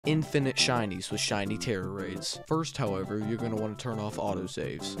infinite shinies with shiny TERA raids. First, however, you're going to want to turn off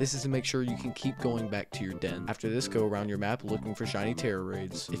autosaves. This is to make sure you can keep going back to your den. After this, go around your map looking for shiny TERA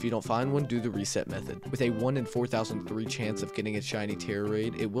raids. If you don't find one, do the reset method. With a 1 in 4003 chance of getting a shiny TERA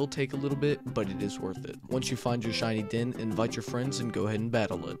raid, it will take a little bit, but it is worth it. Once you find your shiny den, invite your friends and go ahead and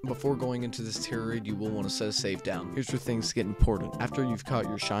battle it. Before going into this TERA raid, you will want to set a save down. Here's where things get important. After you've caught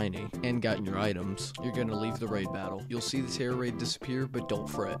your shiny and gotten your items, you're going to leave the raid battle. You'll see the TERA raid disappear, but don't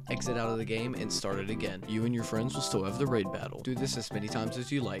fret. Exit out of the game and start it again. You and your friends will still have the raid battle. Do this as many times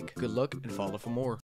as you like. Good luck and follow for more.